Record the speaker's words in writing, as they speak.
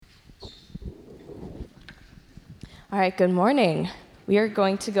All right, good morning. We are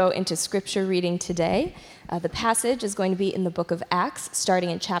going to go into scripture reading today. The passage is going to be in the book of Acts, starting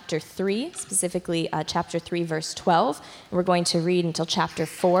in chapter 3, specifically chapter 3, verse 12. And we're going to read until chapter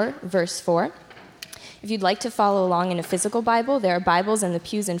 4, verse 4. If you'd like to follow along in a physical Bible, there are Bibles in the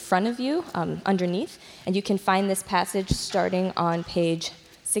pews in front of you, underneath, and you can find this passage starting on page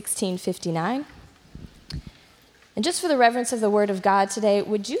 1659. And just for the reverence of the Word of God today,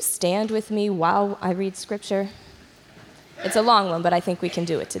 would you stand with me while I read scripture? It's a long one, but I think we can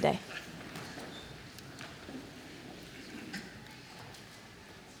do it today.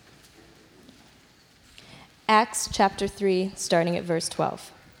 Acts chapter 3, starting at verse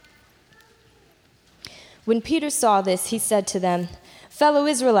 12. When Peter saw this, he said to them, "Fellow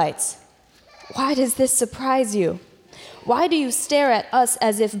Israelites, why does this surprise you? Why do you stare at us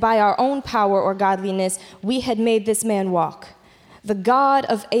as if by our own power or godliness we had made this man walk? The God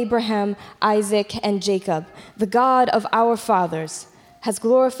of Abraham, Isaac, and Jacob, the God of our fathers, has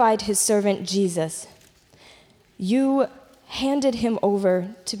glorified his servant Jesus. You handed him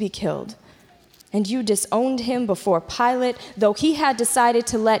over to be killed, and you disowned him before Pilate, though he had decided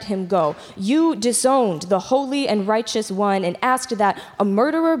to let him go. You disowned the holy and righteous one and asked that a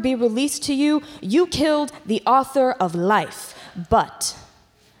murderer be released to you. You killed the author of life, but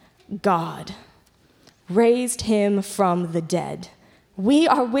God raised him from the dead. We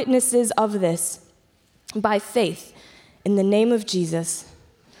are witnesses of this. By faith in the name of Jesus,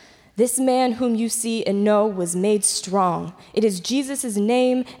 this man whom you see and know was made strong. It is Jesus'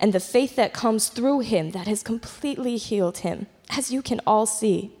 name and the faith that comes through him that has completely healed him, as you can all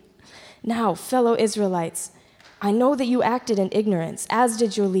see. Now, fellow Israelites, I know that you acted in ignorance, as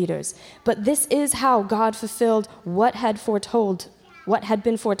did your leaders, but this is how God fulfilled what had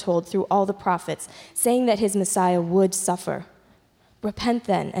been foretold through all the prophets, saying that his Messiah would suffer. Repent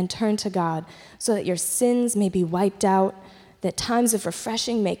then and turn to God, so that your sins may be wiped out, that times of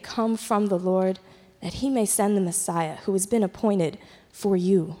refreshing may come from the Lord, that he may send the Messiah who has been appointed for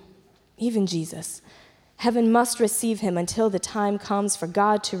you, even Jesus. Heaven must receive him until the time comes for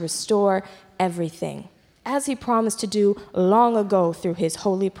God to restore everything, as he promised to do long ago through his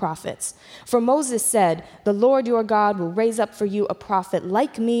holy prophets. For Moses said, "The Lord your God will raise up for you a prophet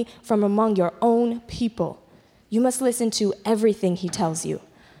like me from among your own people. You must listen to everything he tells you.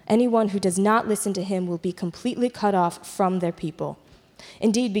 Anyone who does not listen to him will be completely cut off from their people."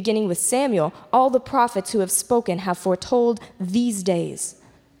 Indeed, beginning with Samuel, all the prophets who have spoken have foretold these days.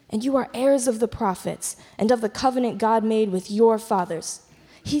 And you are heirs of the prophets and of the covenant God made with your fathers.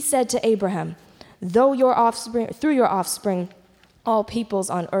 He said to Abraham, through your offspring, all peoples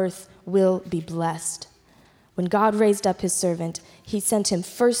on earth will be blessed. When God raised up his servant, he sent him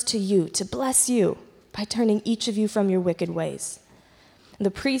first to you to bless you by turning each of you from your wicked ways. The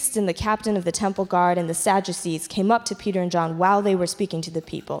priests and the captain of the temple guard and the Sadducees came up to Peter and John while they were speaking to the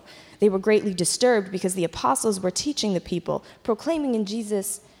people. They were greatly disturbed because the apostles were teaching the people, proclaiming in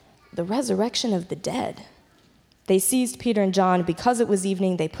Jesus the resurrection of the dead. They seized Peter and John, and because it was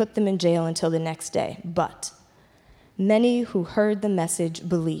evening, they put them in jail until the next day. But many who heard the message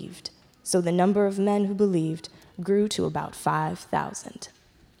believed. So the number of men who believed grew to about 5,000.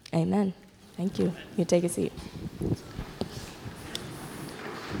 Amen. Thank you. You take a seat.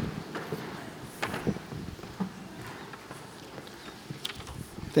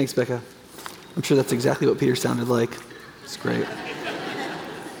 Thanks, Becca. I'm sure that's exactly what Peter sounded like. It's great.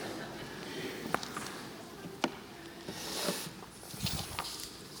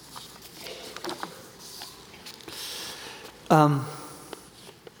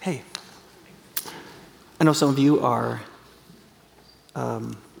 Hey, I know some of you are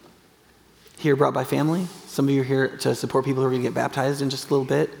here brought by family. Some of you are here to support people who are going to get baptized in just a little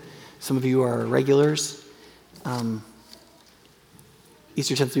bit. Some of you are regulars.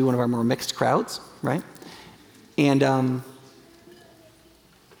 Easter tends to be one of our more mixed crowds, right? And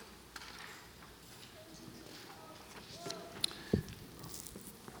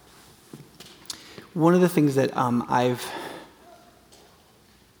one of the things that I've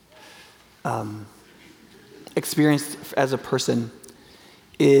experienced as a person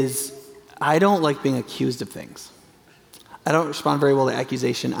is I don't like being accused of things. I don't respond very well to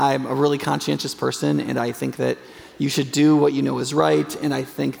accusation. I'm a really conscientious person, and I think that you should do what you know is right, and I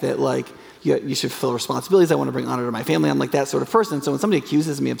think that you should fulfill responsibilities. I want to bring honor to my family. I'm like that sort of person. So when somebody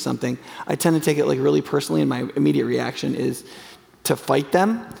accuses me of something, I tend to take it really personally, and my immediate reaction is to fight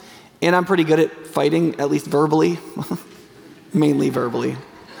them. And I'm pretty good at fighting, at least verbally, mainly verbally.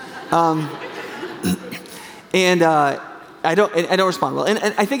 I don't respond well. And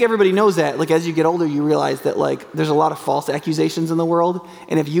I think everybody knows that. As you get older, you realize that there's a lot of false accusations in the world.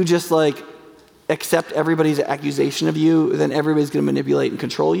 And if you just accept everybody's accusation of you, then everybody's going to manipulate and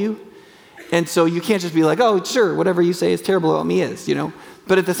control you. And so you can't just be like, oh, sure, whatever you say is terrible about me is,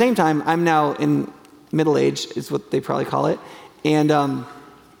 But at the same time, I'm now in middle age, is what they probably call it. And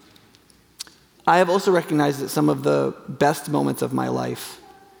I have also recognized that some of the best moments of my life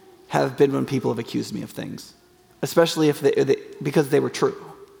have been when people have accused me of things, especially because they were true.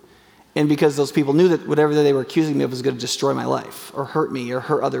 And because those people knew that whatever they were accusing me of was going to destroy my life or hurt me or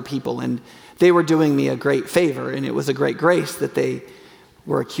hurt other people. And they were doing me a great favor, and it was a great grace that they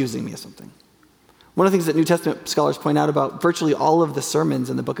were accusing me of something. One of the things that New Testament scholars point out about virtually all of the sermons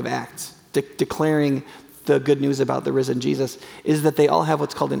in the book of Acts, declaring the good news about the risen Jesus, is that they all have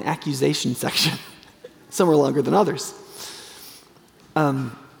what's called an accusation section. Some are longer than others.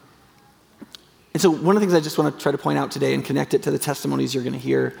 And so one of the things I just want to try to point out today and connect it to the testimonies you're going to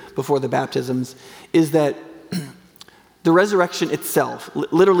hear before the baptisms is that the resurrection itself,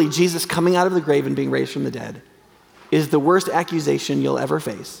 literally Jesus coming out of the grave and being raised from the dead, is the worst accusation you'll ever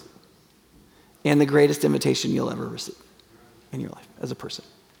face and the greatest invitation you'll ever receive in your life as a person.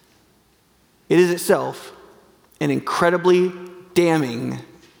 It is itself an incredibly damning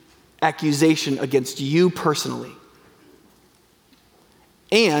accusation against you personally.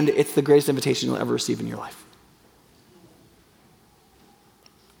 And it's the greatest invitation you'll ever receive in your life.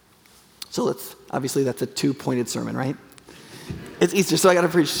 So obviously that's a 2-pointed sermon, right? It's Easter, so I got to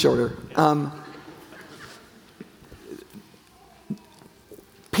preach shorter.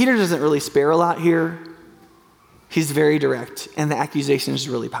 Peter doesn't really spare a lot here. He's very direct, and the accusation is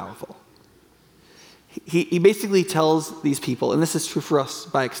really powerful. He basically tells these people, and this is true for us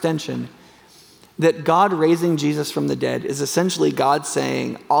by extension, that God raising Jesus from the dead is essentially God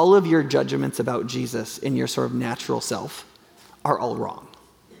saying all of your judgments about Jesus in your sort of natural self are all wrong.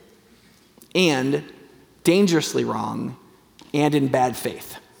 And dangerously wrong and in bad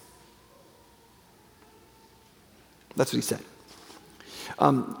faith. That's what he said.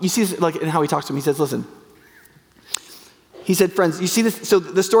 You see this, like in how he talks to him, he says, listen, he said, friends, you see this? So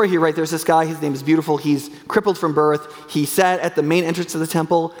the story here, right, there's this guy, his name is Beautiful. He's crippled from birth. He sat at the main entrance of the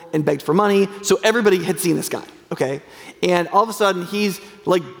temple and begged for money. So everybody had seen this guy, okay? And all of a sudden, he's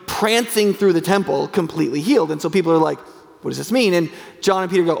like prancing through the temple completely healed. And so people are like, what does this mean? And John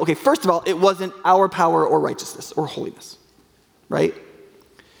and Peter go, okay, first of all, it wasn't our power or righteousness or holiness, right?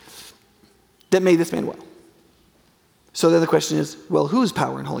 That made this man well. So then the question is, well, whose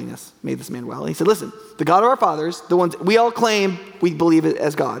power and holiness made this man well? And he said, listen, the God of our fathers, the ones we all claim we believe it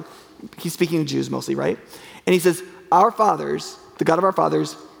as God. He's speaking to Jews mostly, right? And he says, our fathers, the God of our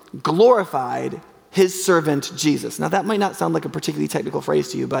fathers, glorified his servant Jesus. Now that might not sound like a particularly technical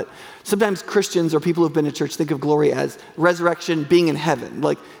phrase to you, but sometimes Christians or people who've been to church think of glory as resurrection, being in heaven.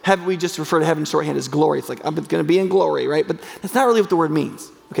 Like heaven, we just refer to heaven shorthand as glory. It's like, I'm going to be in glory, right? But that's not really what the word means,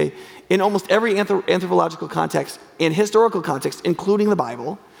 okay? In almost every anthropological context, in historical context, including the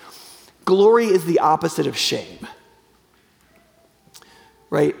Bible, glory is the opposite of shame,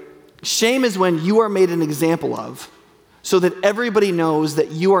 right? Shame is when you are made an example of so that everybody knows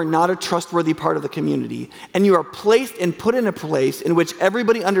that you are not a trustworthy part of the community, and you are placed and put in a place in which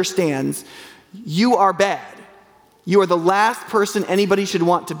everybody understands you are bad. You are the last person anybody should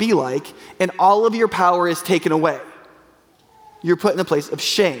want to be like, and all of your power is taken away. You're put in a place of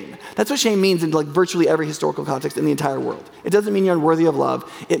shame. That's what shame means in like virtually every historical context in the entire world. It doesn't mean you're unworthy of love.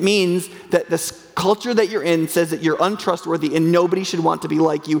 It means that this culture that you're in says that you're untrustworthy and nobody should want to be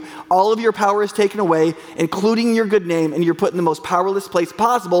like you. All of your power is taken away, including your good name, and you're put in the most powerless place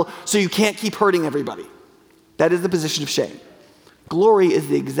possible so you can't keep hurting everybody. That is the position of shame. Glory is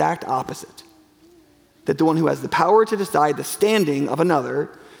the exact opposite. That the one who has the power to decide the standing of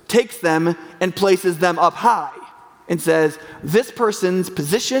another takes them and places them up high. And says, this person's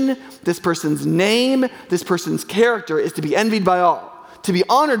position, this person's name, this person's character is to be envied by all, to be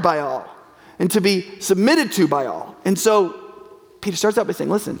honored by all, and to be submitted to by all. And so Peter starts out by saying,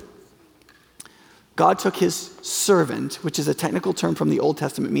 listen, God took his servant, which is a technical term from the Old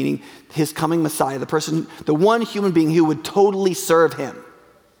Testament, meaning his coming Messiah, the person, the one human being who would totally serve him,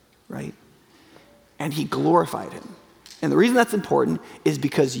 right? And he glorified him. And the reason that's important is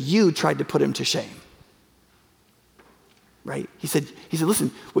because you tried to put him to shame. Right? He said, listen,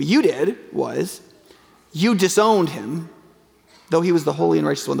 what you did was you disowned him, though he was the holy and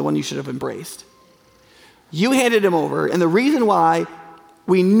righteous one, the one you should have embraced. You handed him over, and the reason why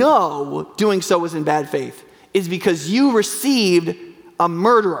we know doing so was in bad faith is because you received a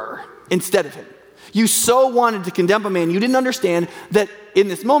murderer instead of him. You so wanted to condemn a man, you didn't understand that in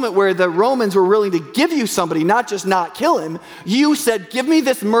this moment where the Romans were willing to give you somebody, not just not kill him, you said, give me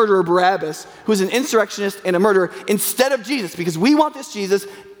this murderer Barabbas, who's an insurrectionist and a murderer, instead of Jesus, because we want this Jesus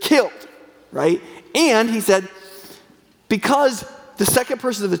killed. right? And he said, because the second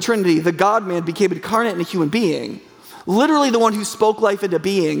person of the Trinity, the God-man, became incarnate in a human being, literally the one who spoke life into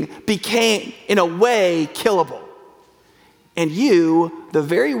being, became, in a way, killable. And you, the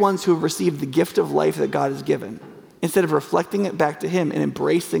very ones who have received the gift of life that God has given, instead of reflecting it back to him and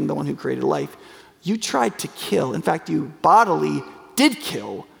embracing the one who created life, you tried to kill, in fact, you bodily did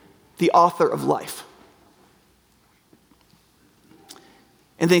kill the author of life.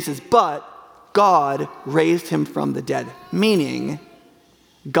 And then he says, but God raised him from the dead, meaning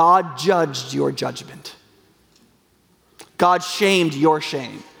God judged your judgment. God shamed your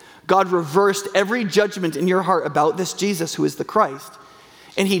shame. God reversed every judgment in your heart about this Jesus who is the Christ.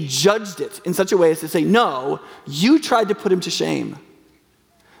 And he judged it in such a way as to say, no, you tried to put him to shame.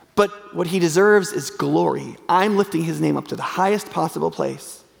 But what he deserves is glory. I'm lifting his name up to the highest possible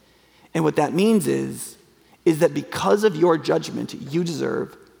place. And what that means is that because of your judgment, you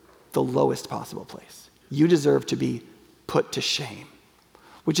deserve the lowest possible place. You deserve to be put to shame.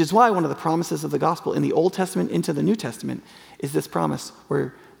 Which is why one of the promises of the gospel in the Old Testament into the New Testament is this promise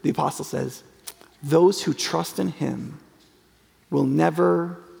where the apostle says, those who trust in him will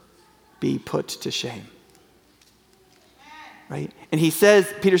never be put to shame. Right? And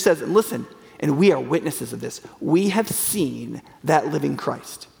Peter says, and listen, and we are witnesses of this. We have seen that living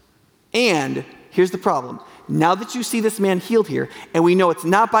Christ. And here's the problem. Now that you see this man healed here, and we know it's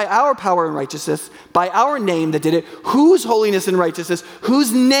not by our power and righteousness, by our name that did it, whose holiness and righteousness,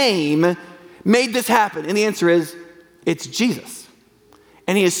 whose name made this happen? And the answer is, it's Jesus.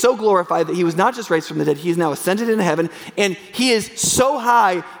 And he is so glorified that he was not just raised from the dead, he is now ascended into heaven, and he is so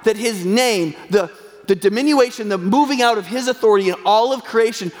high that his name, the diminution, the moving out of his authority in all of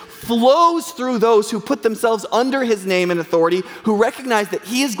creation flows through those who put themselves under his name and authority, who recognize that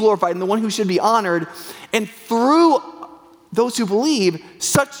he is glorified and the one who should be honored. And through those who believe,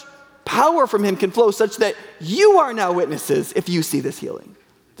 such power from him can flow such that you are now witnesses if you see this healing.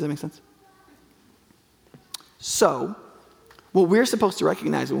 Does that make sense? So, what we're supposed to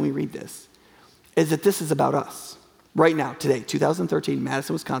recognize when we read this is that this is about us. Right now, today, 2013,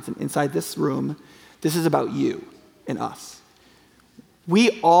 Madison, Wisconsin, inside this room, this is about you and us.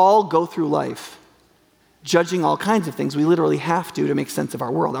 We all go through life judging all kinds of things. We literally have to make sense of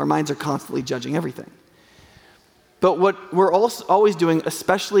our world. Our minds are constantly judging everything. But what we're also always doing,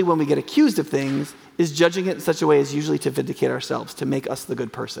 especially when we get accused of things, is judging it in such a way as usually to vindicate ourselves, to make us the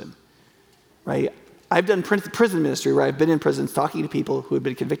good person, right? I've done prison ministry where I've been in prisons talking to people who have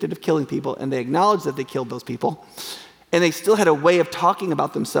been convicted of killing people, and they acknowledged that they killed those people, and they still had a way of talking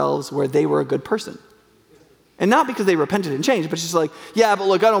about themselves where they were a good person. And not because they repented and changed, but just like, yeah, but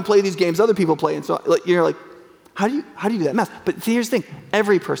look, I don't play these games other people play. And so you're like, how do you do that math? But see, here's the thing.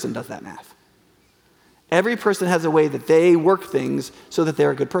 Every person does that math. Every person has a way that they work things so that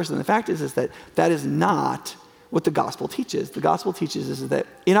they're a good person. And the fact is that that is not what the gospel teaches. The gospel teaches is that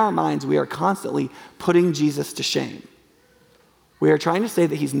in our minds, we are constantly putting Jesus to shame. We are trying to say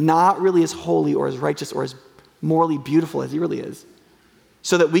that he's not really as holy or as righteous or as morally beautiful as he really is,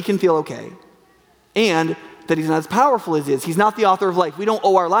 so that we can feel okay. And that he's not as powerful as he is. He's not the author of life. We don't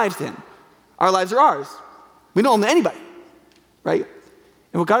owe our lives to him. Our lives are ours. We don't owe them to anybody, right?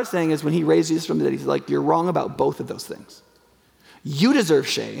 And what God is saying is when he raised Jesus from the dead, he's like, you're wrong about both of those things. You deserve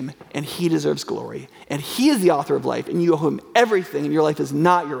shame, and he deserves glory. And he is the author of life, and you owe him everything, and your life is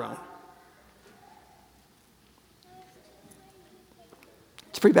not your own.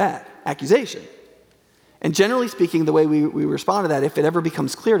 It's a pretty bad accusation. And generally speaking, the way we respond to that, if it ever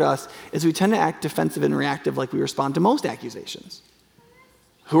becomes clear to us, is we tend to act defensive and reactive like we respond to most accusations.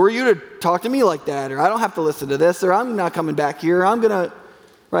 Who are you to talk to me like that? Or I don't have to listen to this, or I'm not coming back here, I'm going to,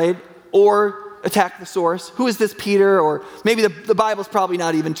 right? Or attack the source. Who is this Peter? Or maybe the Bible's probably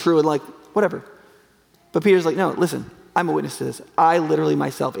not even true, and like, whatever. But Peter's like, no, listen, I'm a witness to this. I literally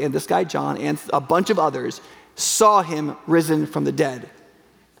myself and this guy John and a bunch of others saw him risen from the dead.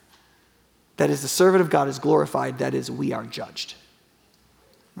 That is, the servant of God is glorified. That is, we are judged.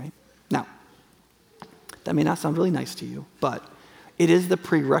 Right? Now, that may not sound really nice to you, but it is the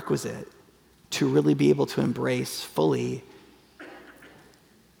prerequisite to really be able to embrace fully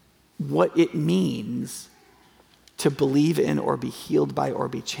what it means to believe in or be healed by or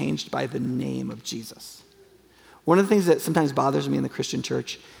be changed by the name of Jesus. One of the things that sometimes bothers me in the Christian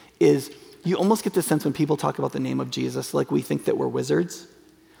church is you almost get the sense when people talk about the name of Jesus, like we think that we're wizards.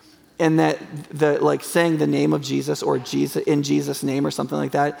 And that saying the name of Jesus or Jesus in Jesus' name or something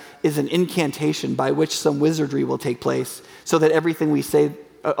like that is an incantation by which some wizardry will take place so that everything we say,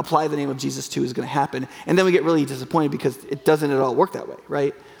 apply the name of Jesus to, is going to happen. And then we get really disappointed because it doesn't at all work that way,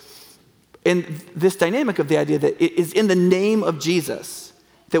 right? And this dynamic of the idea that it is in the name of Jesus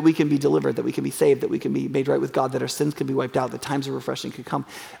that we can be delivered, that we can be saved, that we can be made right with God, that our sins can be wiped out, that times of refreshing could come.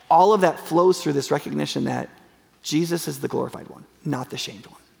 All of that flows through this recognition that Jesus is the glorified one, not the shamed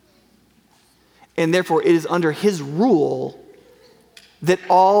one. And therefore, it is under his rule that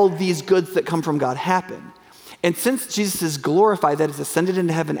all these goods that come from God happen. And since Jesus is glorified, that is ascended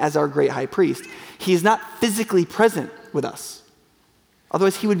into heaven as our great high priest, he is not physically present with us.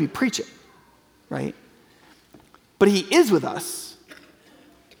 Otherwise, he would be preaching, right? But he is with us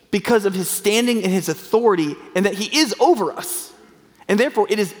because of his standing and his authority, and that he is over us. And therefore,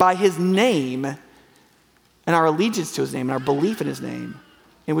 it is by his name and our allegiance to his name and our belief in his name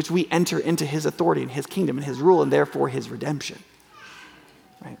in which we enter into his authority and his kingdom and his rule, and therefore his redemption.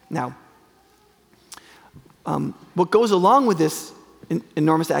 Right? Now, what goes along with this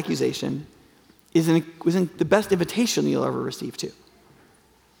enormous accusation is the best invitation you'll ever receive too.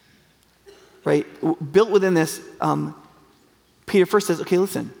 Right? Built within this, Peter first says, okay,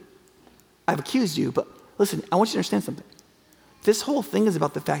 listen, I've accused you, but listen, I want you to understand something. This whole thing is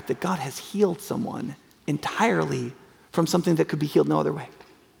about the fact that God has healed someone entirely from something that could be healed no other way.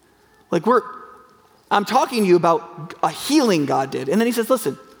 Like I'm talking to you about a healing God did. And then he says,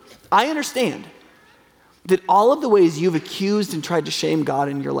 listen, I understand that all of the ways you've accused and tried to shame God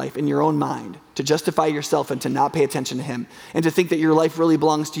in your life, in your own mind, to justify yourself and to not pay attention to him, and to think that your life really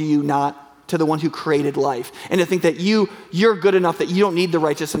belongs to you, not to the one who created life, and to think that you're good enough that you don't need the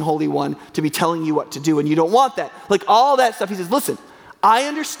righteous and holy one to be telling you what to do, and you don't want that. Like all that stuff, he says, listen, I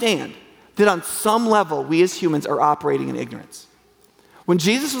understand that on some level, we as humans are operating in ignorance. When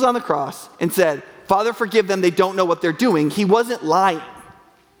Jesus was on the cross and said, Father, forgive them, they don't know what they're doing, he wasn't lying.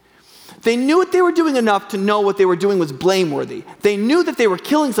 They knew what they were doing enough to know what they were doing was blameworthy. They knew that they were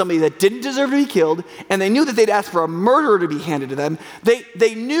killing somebody that didn't deserve to be killed, and they knew that they'd asked for a murderer to be handed to them.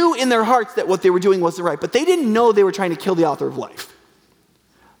 They knew in their hearts that what they were doing wasn't right, but they didn't know they were trying to kill the author of life.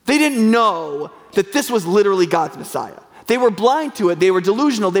 They didn't know that this was literally God's Messiah. They were blind to it. They were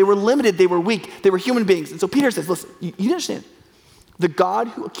delusional. They were limited. They were weak. They were human beings. And so Peter says, listen, you understand, the God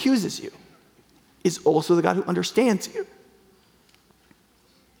who accuses you is also the God who understands you.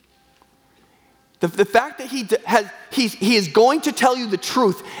 The fact that he is going to tell you the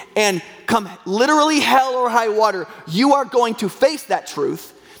truth, and come literally hell or high water, you are going to face that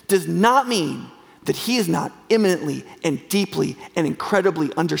truth, does not mean that he is not imminently and deeply and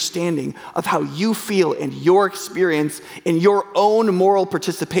incredibly understanding of how you feel and your experience in your own moral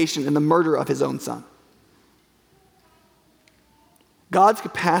participation in the murder of his own son. God's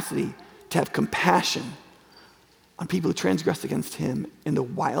capacity to have compassion on people who transgress against him in the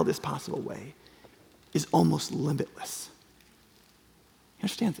wildest possible way is almost limitless. He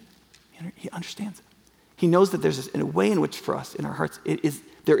understands it. He understands it. He knows that there's a way in which for us, in our hearts,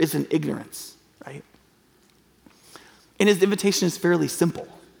 there is an ignorance, right? And his invitation is fairly simple,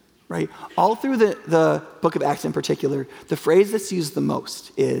 right? All through the book of Acts in particular, the phrase that's used the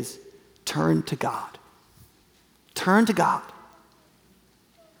most is turn to God. Turn to God,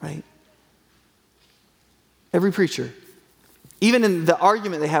 right? Every preacher, even in the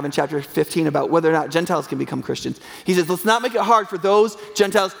argument they have in chapter 15 about whether or not Gentiles can become Christians, he says, let's not make it hard for those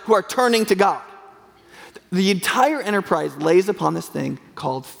Gentiles who are turning to God. The entire enterprise lays upon this thing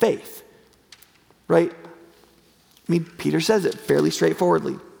called faith, right? I mean, Peter says it fairly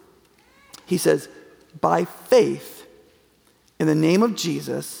straightforwardly. He says, by faith, in the name of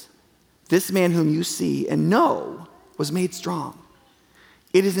Jesus, this man whom you see and know was made strong.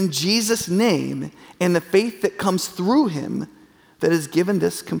 It is in Jesus' name and the faith that comes through him that is given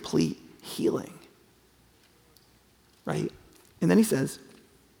this complete healing. Right? And then he says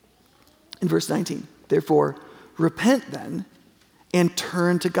in verse 19, therefore, repent then and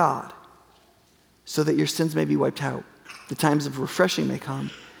turn to God so that your sins may be wiped out, the times of refreshing may come,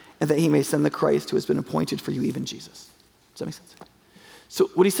 and that he may send the Christ who has been appointed for you, even Jesus. Does that make sense? So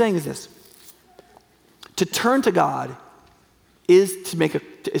what he's saying is this. To turn to God is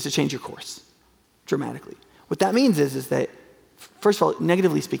to change your course dramatically. What that means is that, first of all,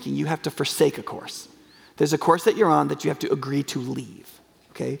 negatively speaking, you have to forsake a course. There's a course that you're on that you have to agree to leave,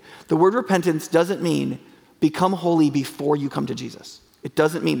 okay? The word repentance doesn't mean become holy before you come to Jesus. It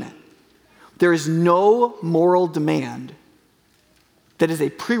doesn't mean that. There is no moral demand that is a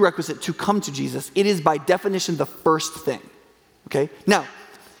prerequisite to come to Jesus. It is by definition the first thing, okay? Now,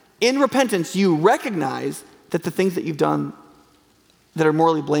 in repentance, you recognize that the things that you've done that are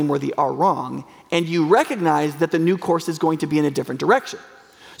morally blameworthy are wrong, and you recognize that the new course is going to be in a different direction.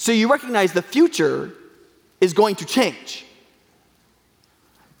 So you recognize the future is going to change.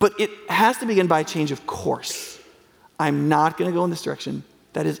 But it has to begin by a change of course. I'm not going to go in this direction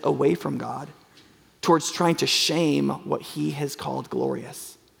that is away from God towards trying to shame what he has called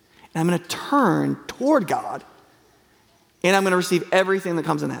glorious And I'm going to turn toward God, and I'm going to receive everything that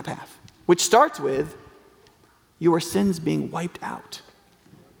comes in that path, which starts with your sins being wiped out.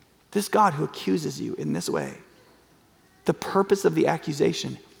 This God who accuses you in this way, the purpose of the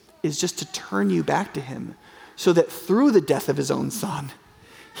accusation is just to turn you back to him so that through the death of his own son,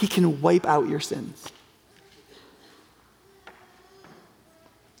 he can wipe out your sins.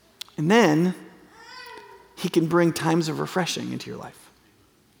 And then he can bring times of refreshing into your life.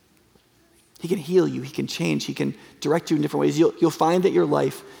 He can heal you, he can change, he can direct you in different ways. You'll find that your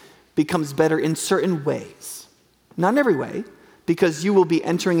life becomes better in certain ways. Not in every way, because you will be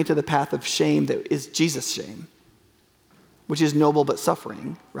entering into the path of shame that is Jesus' shame, which is noble but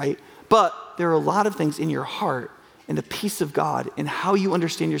suffering, right? But there are a lot of things in your heart and the peace of God and how you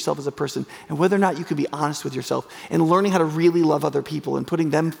understand yourself as a person and whether or not you can be honest with yourself and learning how to really love other people and putting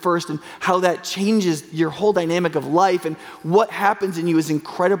them first and how that changes your whole dynamic of life and what happens in you is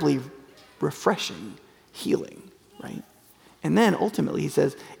incredibly refreshing, healing, right? And then ultimately he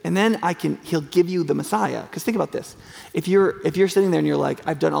says, and then he'll give you the Messiah. Because think about this. If you're sitting there and you're like,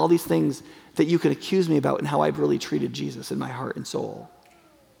 I've done all these things that you can accuse me about and how I've really treated Jesus in my heart and soul.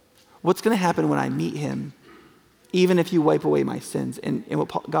 What's going to happen when I meet him, even if you wipe away my sins? And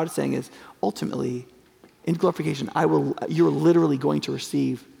what God is saying is, ultimately, in glorification, you're literally going to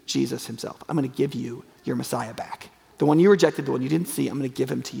receive Jesus himself. I'm going to give you your Messiah back. The one you rejected, the one you didn't see, I'm going to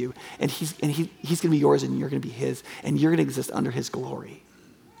give him to you. And he's going to be yours and you're going to be his. And you're going to exist under his glory,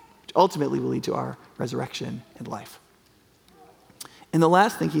 which ultimately will lead to our resurrection and life. And the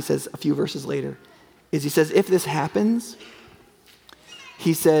last thing he says a few verses later is he says, if this happens,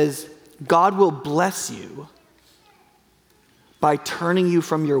 he says, God will bless you by turning you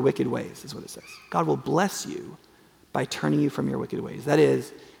from your wicked ways, is what it says. God will bless you by turning you from your wicked ways. That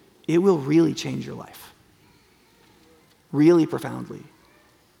is, it will really change your life. Really profoundly.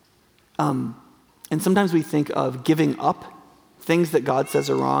 And sometimes we think of giving up things that God says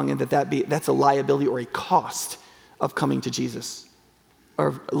are wrong and that's a liability or a cost of coming to Jesus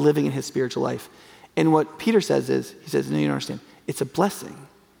or living in his spiritual life. And what Peter says is, he says, no, you don't understand. It's a blessing.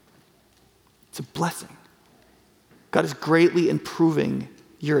 It's a blessing. God is greatly improving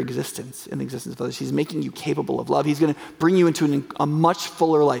your existence and the existence of others. He's making you capable of love. He's going to bring you into a much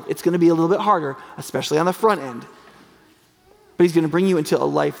fuller life. It's going to be a little bit harder, especially on the front end. But he's going to bring you into a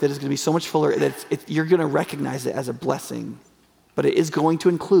life that is going to be so much fuller that you're going to recognize it as a blessing. But it is going to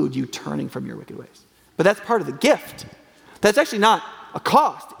include you turning from your wicked ways. But that's part of the gift. That's actually not a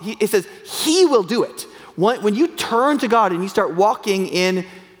cost. It says he will do it. When you turn to God and you start walking in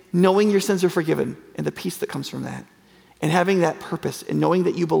knowing your sins are forgiven and the peace that comes from that, and having that purpose and knowing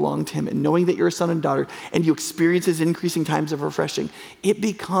that you belong to him and knowing that you're a son and daughter and you experience his increasing times of refreshing, it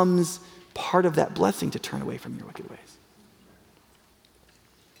becomes part of that blessing to turn away from your wicked ways.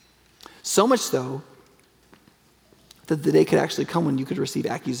 So much so that the day could actually come when you could receive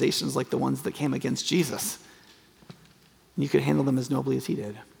accusations like the ones that came against Jesus. And you could handle them as nobly as he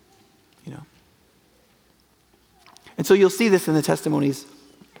did, you know. And so you'll see this in the testimonies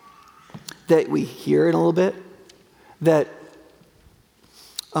that we hear in a little bit, that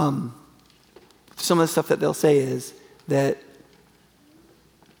some of the stuff that they'll say is that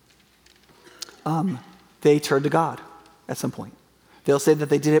they turned to God at some point. They'll say that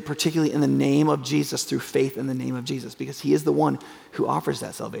they did it particularly in the name of Jesus, through faith in the name of Jesus, because he is the one who offers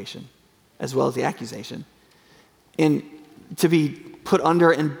that salvation, as well as the accusation. And to be put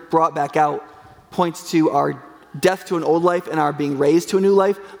under and brought back out points to our death to an old life and our being raised to a new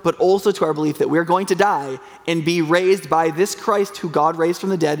life, but also to our belief that we're going to die and be raised by this Christ who God raised from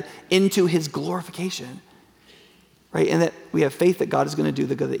the dead into his glorification, right? And that we have faith that God is going to do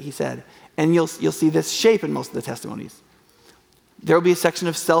the good that he said. And you'll see this shape in most of the testimonies. There will be a section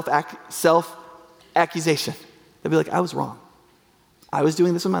of self-accusation. They'll be like, I was wrong. I was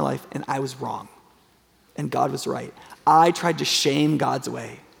doing this in my life and I was wrong. And God was right. I tried to shame God's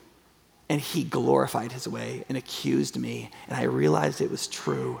way. And he glorified his way and accused me. And I realized it was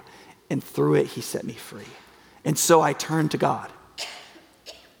true. And through it, he set me free. And so I turned to God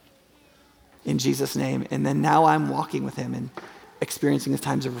in Jesus' name. And then now I'm walking with him and experiencing his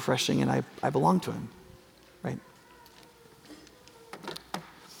times of refreshing. And I belong to him, right?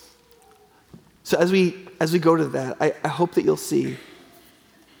 So as we go to that, I hope that you'll see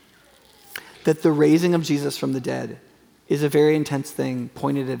that the raising of Jesus from the dead is a very intense thing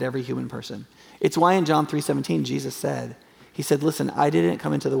pointed at every human person. It's why in John 3:17, Jesus said, he said, listen, I didn't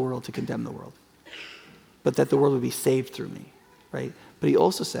come into the world to condemn the world, but that the world would be saved through me, right? But he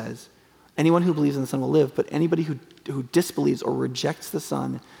also says, anyone who believes in the Son will live, but anybody who disbelieves or rejects the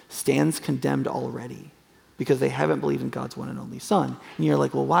Son stands condemned already, because they haven't believed in God's one and only Son. And you're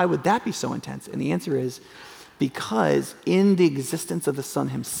like, well, why would that be so intense? And the answer is because in the existence of the Son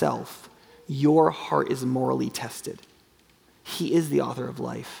himself, your heart is morally tested. He is the author of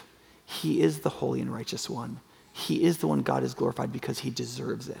life. He is the holy and righteous one. He is the one God has glorified because he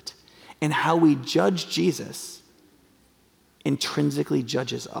deserves it. And how we judge Jesus intrinsically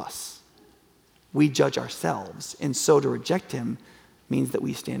judges us. We judge ourselves, and so to reject him means that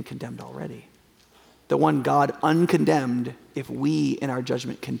we stand condemned already. The one God uncondemned, if we in our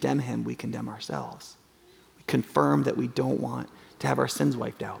judgment condemn him, we condemn ourselves. We confirm that we don't want to have our sins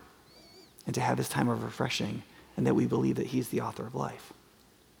wiped out and to have his time of refreshing, and that we believe that he's the author of life.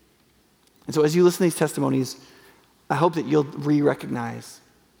 And so as you listen to these testimonies, I hope that you'll re-recognize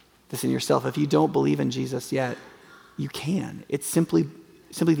this in yourself. If you don't believe in Jesus yet, you can. It's simply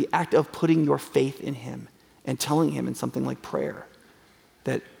the act of putting your faith in him and telling him in something like prayer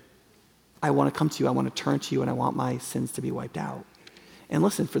that I want to come to you, I want to turn to you, and I want my sins to be wiped out. And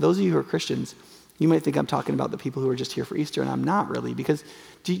listen, for those of you who are Christians, you might think I'm talking about the people who are just here for Easter, and I'm not really, because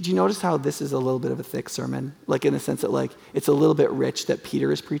do you notice how this is a little bit of a thick sermon? Like in the sense that like it's a little bit rich that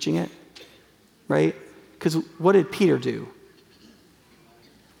Peter is preaching it, right? Because what did Peter do?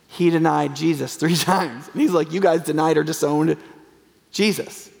 He denied Jesus 3 times. And he's like, you guys denied or disowned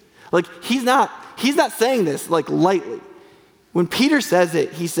Jesus. Like he's not saying this like lightly. When Peter says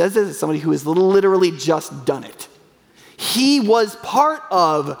it, he says it as somebody who has literally just done it. He was part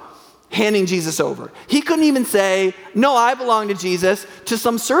of handing Jesus over. He couldn't even say, no, I belong to Jesus, to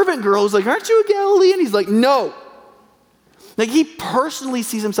some servant girl who's like, aren't you a Galilean? He's like, no. Like he personally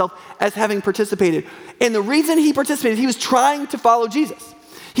sees himself as having participated. And the reason he participated, he was trying to follow Jesus.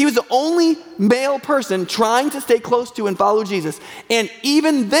 He was the only male person trying to stay close to and follow Jesus. And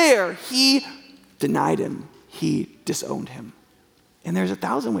even there, he denied him. He disowned him. And there's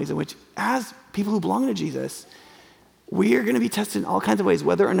 1,000 ways in which, as people who belong to Jesus, we are going to be tested in all kinds of ways,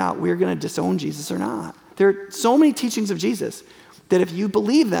 whether or not we're going to disown Jesus or not. There are so many teachings of Jesus that if you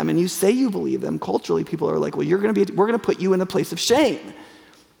believe them and you say you believe them, culturally people are like, well, we're going to put you in the place of shame.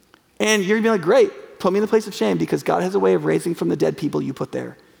 And you're going to be like, great, put me in the place of shame, because God has a way of raising from the dead people you put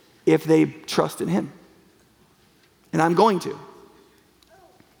there if they trust in him. And I'm going to.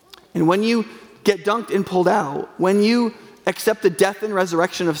 And when you get dunked and pulled out, when you accept the death and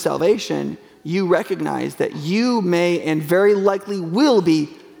resurrection of salvation, you recognize that you may and very likely will be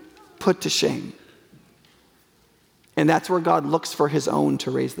put to shame. And that's where God looks for his own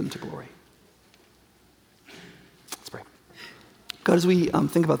to raise them to glory. Let's pray. God, as we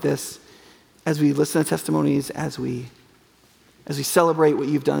think about this, as we listen to testimonies, as we celebrate what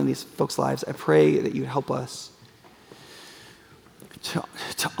you've done in these folks' lives, I pray that you would help us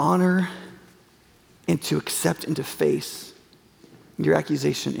to honor and to accept and to face your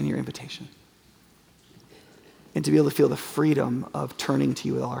accusation and your invitation. And to be able to feel the freedom of turning to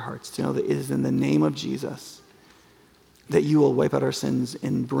you with all our hearts, to know that it is in the name of Jesus that you will wipe out our sins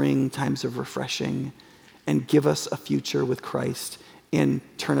and bring times of refreshing and give us a future with Christ and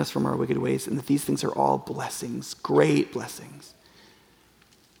turn us from our wicked ways, and that these things are all blessings, great blessings.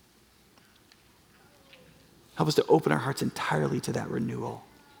 Help us to open our hearts entirely to that renewal,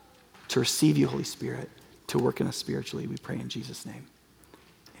 to receive you, Holy Spirit, to work in us spiritually, we pray in Jesus' name.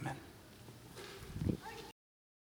 Amen.